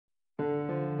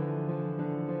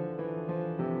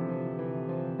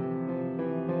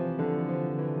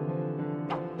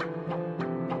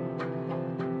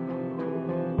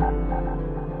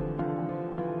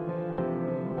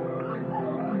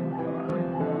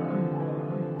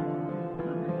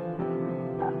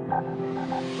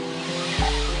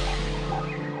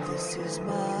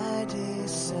my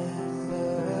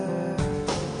December.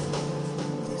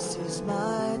 This is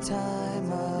my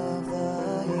time of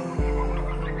the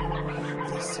year.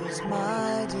 This is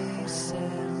my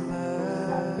December.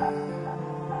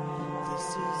 This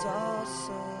is all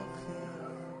so clear.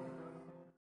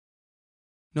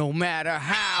 No matter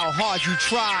how hard you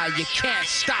try, you can't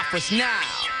stop us now.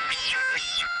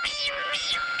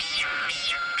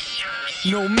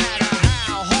 No matter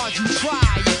how hard you try,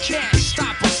 you can't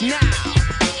stop us now.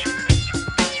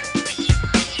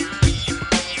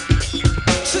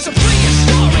 Since the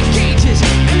prehistoric ages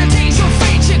and the days of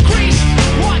ancient Greece,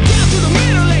 right down to the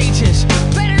Middle Ages,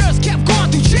 planet Earth kept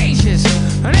going through changes,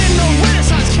 and then the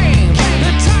Renaissance came. The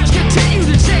times continue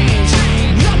to change.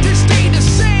 Nothing stayed the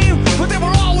same, but there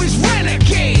were always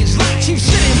renegades like Chief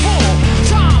Sitting Bull,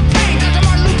 Tom Paine, Dr.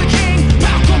 Martin Luther King,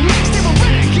 Malcolm X. They were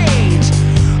renegades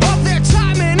of their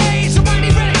time and age.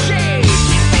 Somebody renegade.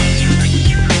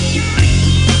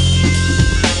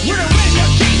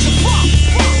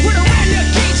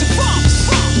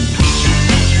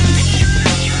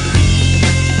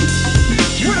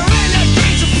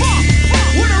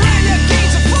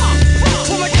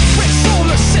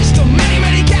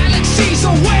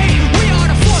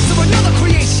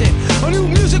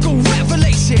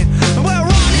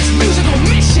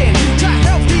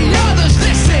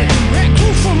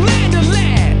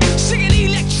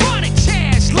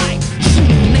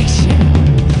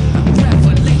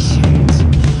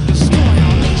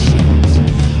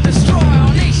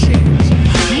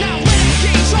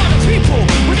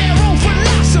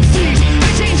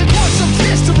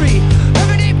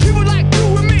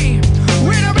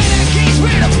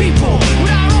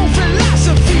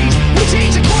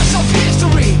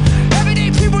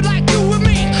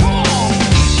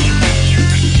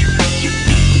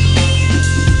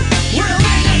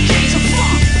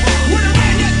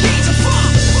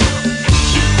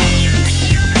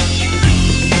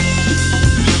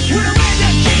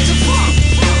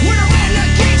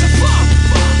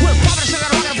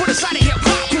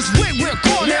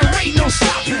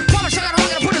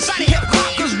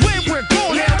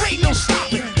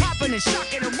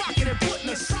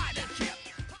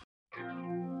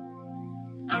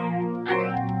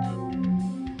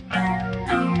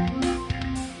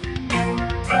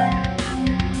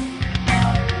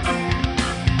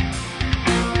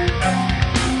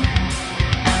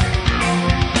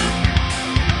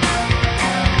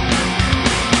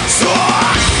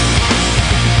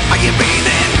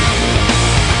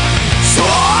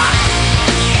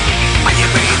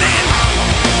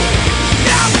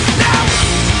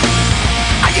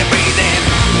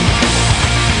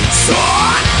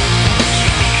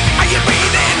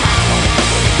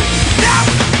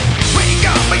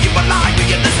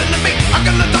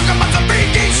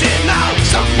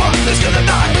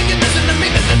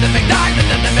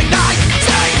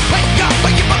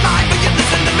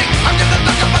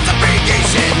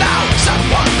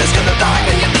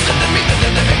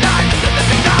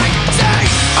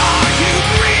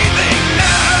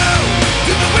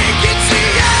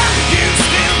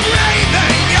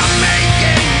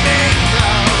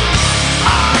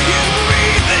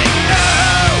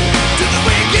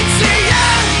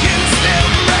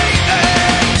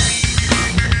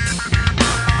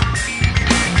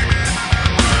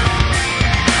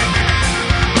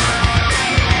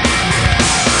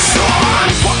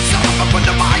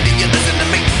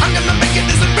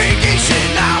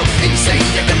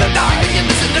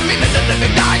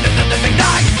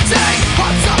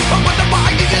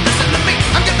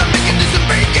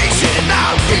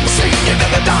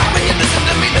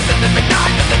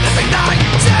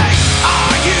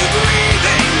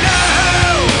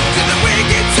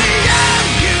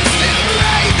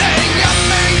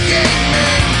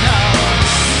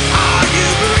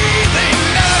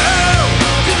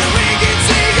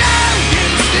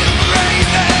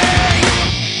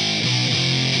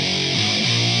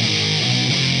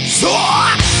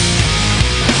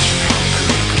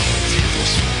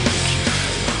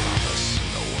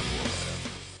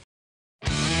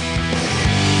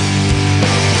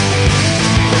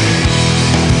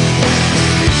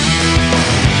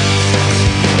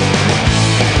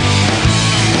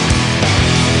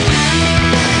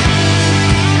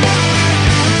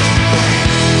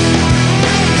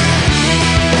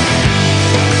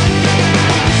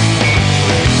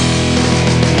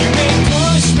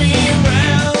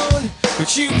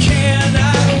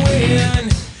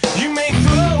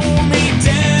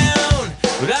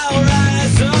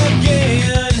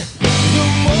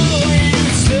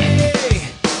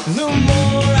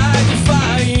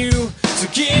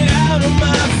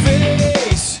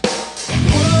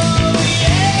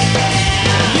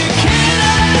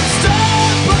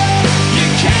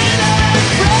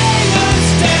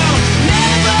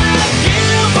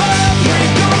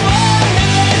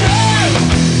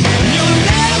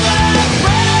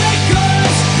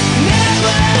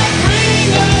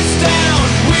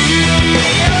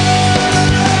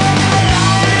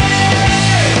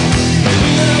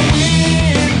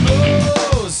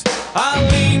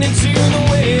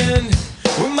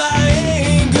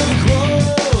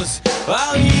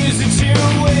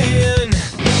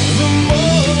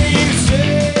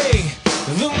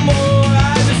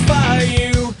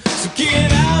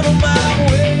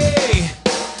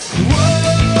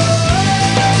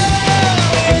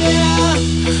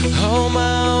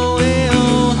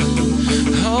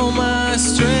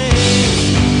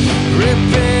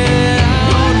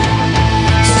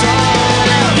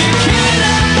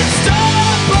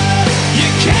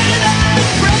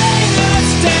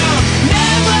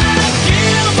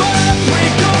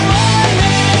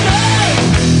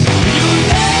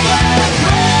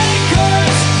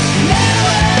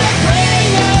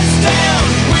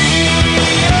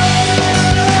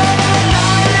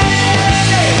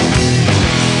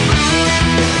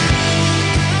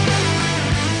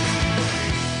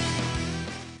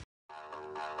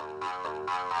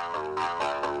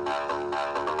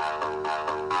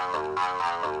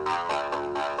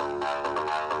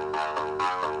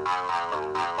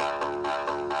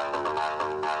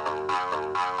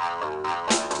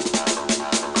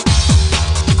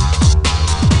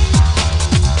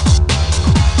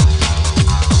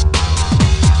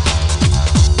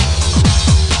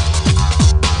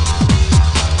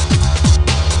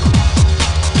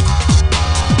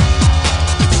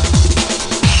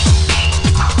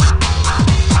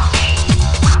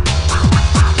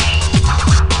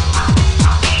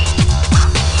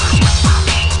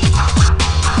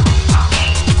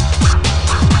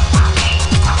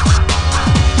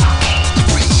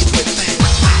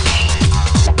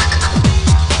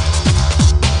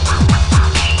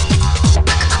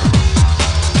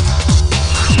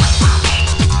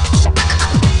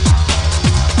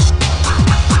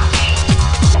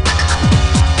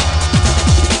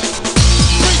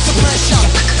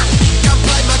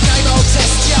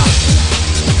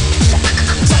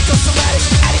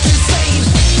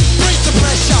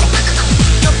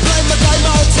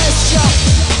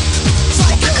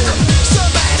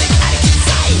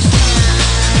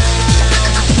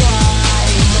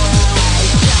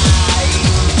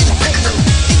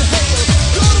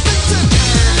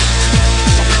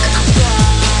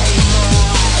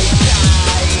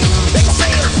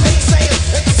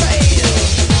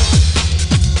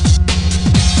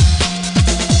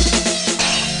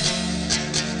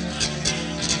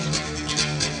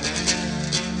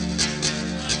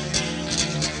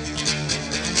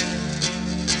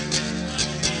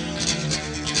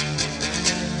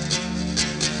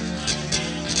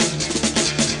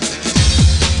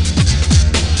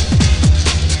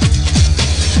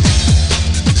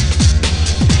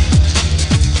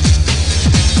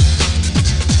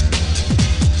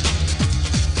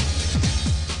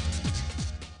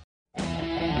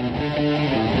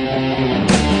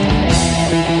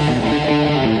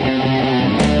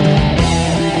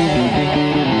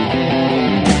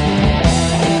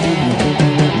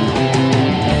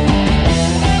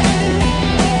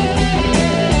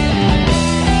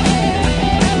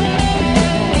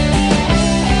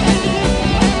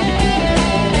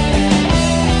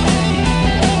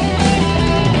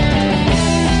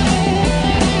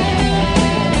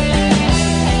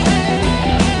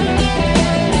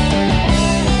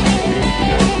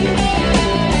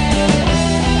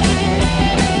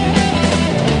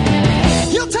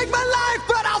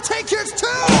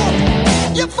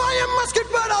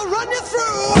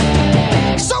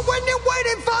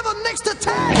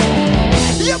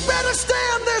 You better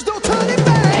stand, there's no turning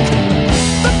back.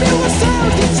 The fewer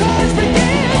sounds, the charge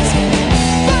begins.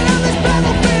 But on this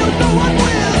battlefield, no one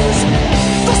wins.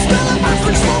 The smell of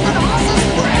acrid smoke and horse's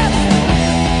breath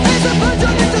is a plunge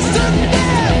into certain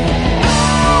death.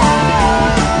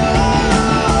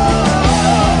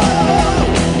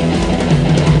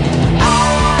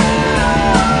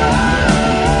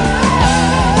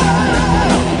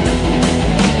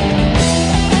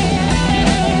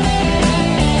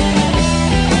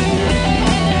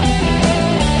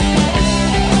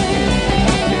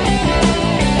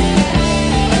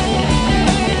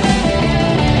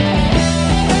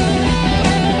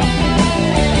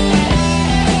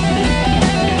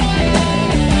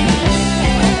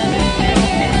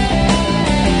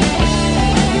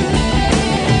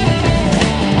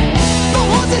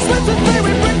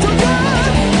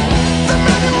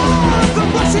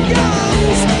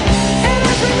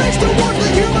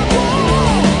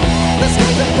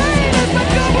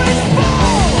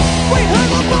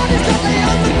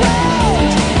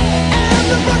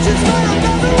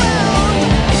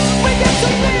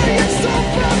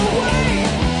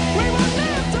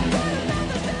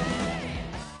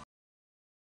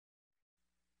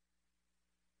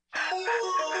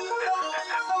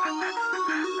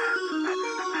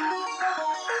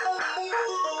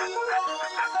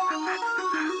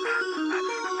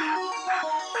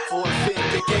 Forfeit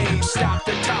the game, stop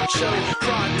the talk show.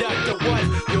 Product of what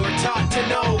you're taught to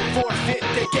know. Forfeit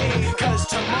the game, cause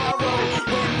tomorrow,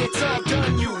 when it's all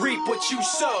done, you reap what you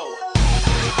sow.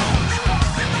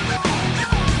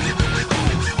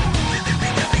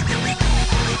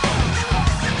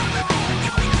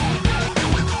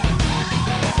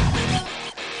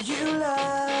 You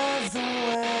love the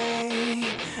way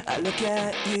I look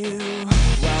at you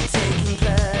while taking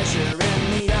pleasure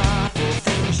in the awful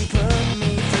things you put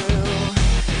me through.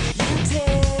 You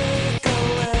take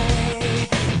away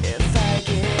if I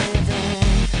give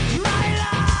in. My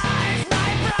life, my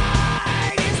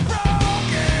pride is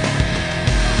broken.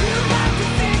 You like to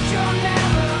think you're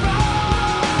never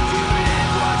wrong. You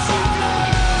live what you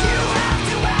love. You have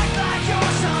to act like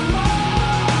you're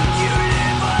someone. You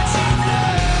live what you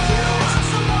love. You want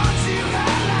someone to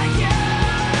hurt like you.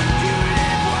 You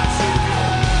live what you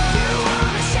love. You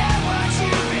wanna share what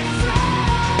you've been through.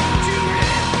 You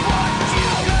live what you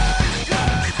love.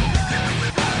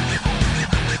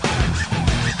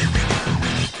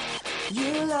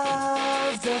 You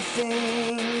love the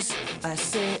things I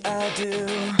say I do.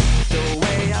 The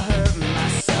way I hurt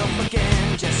myself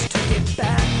again just to get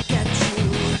back at you.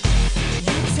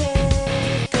 You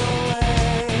take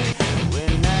away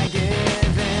when I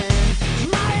give in.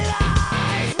 My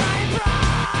life, my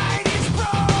pride is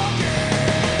broken.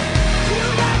 You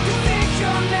like to think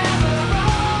you're never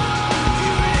wrong.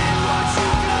 You live what you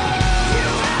love. You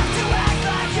have to act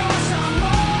like you're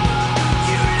someone.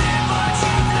 You live what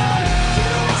you love. You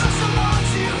want someone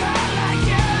to hurt like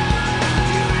you.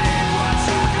 You live what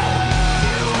you love.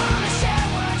 You wanna share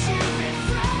what you've been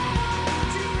through.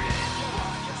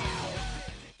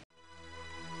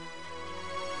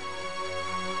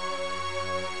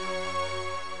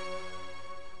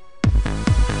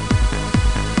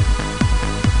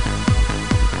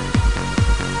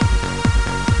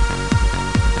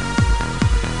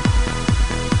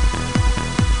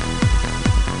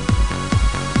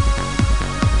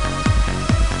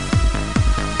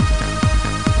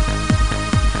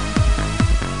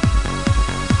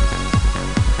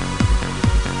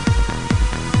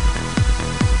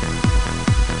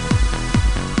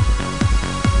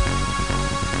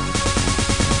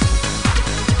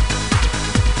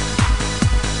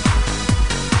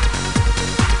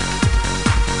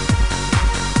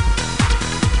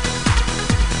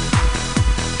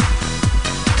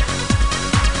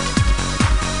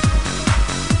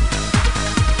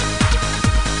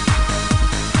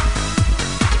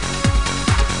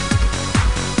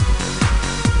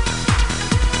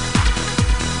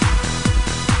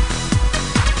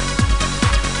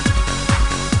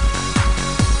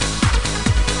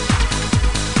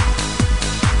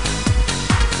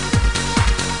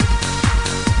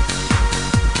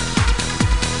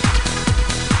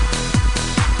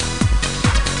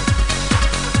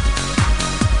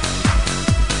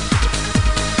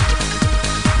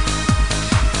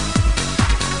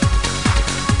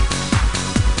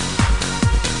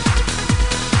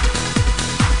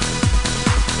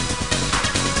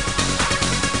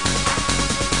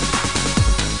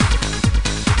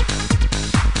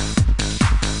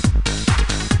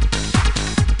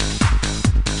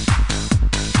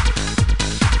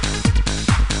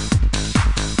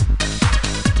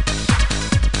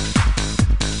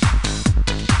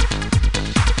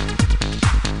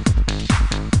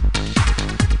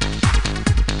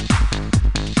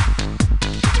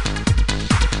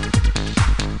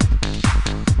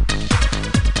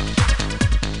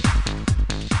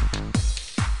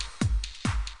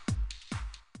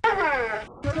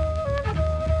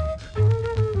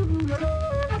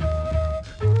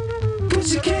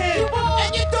 'cause you can. You won't.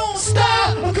 And you don't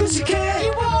stop, 'cause you can.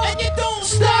 You won't. And you don't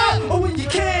stop, when you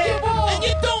can. You won't. And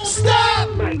you don't stop.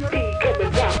 Might be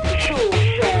coming out the show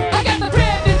shine. I got the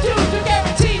brand new dude, you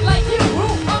guaranteed like you.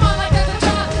 I'm on like that's a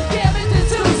job, yeah, Mr.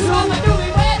 Zeus. I'm a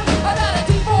newlywed, I'm not a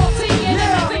divorcee, and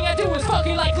everything I do is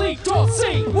fucking like Lee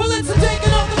Dorsey. Well, it's a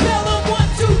taking off the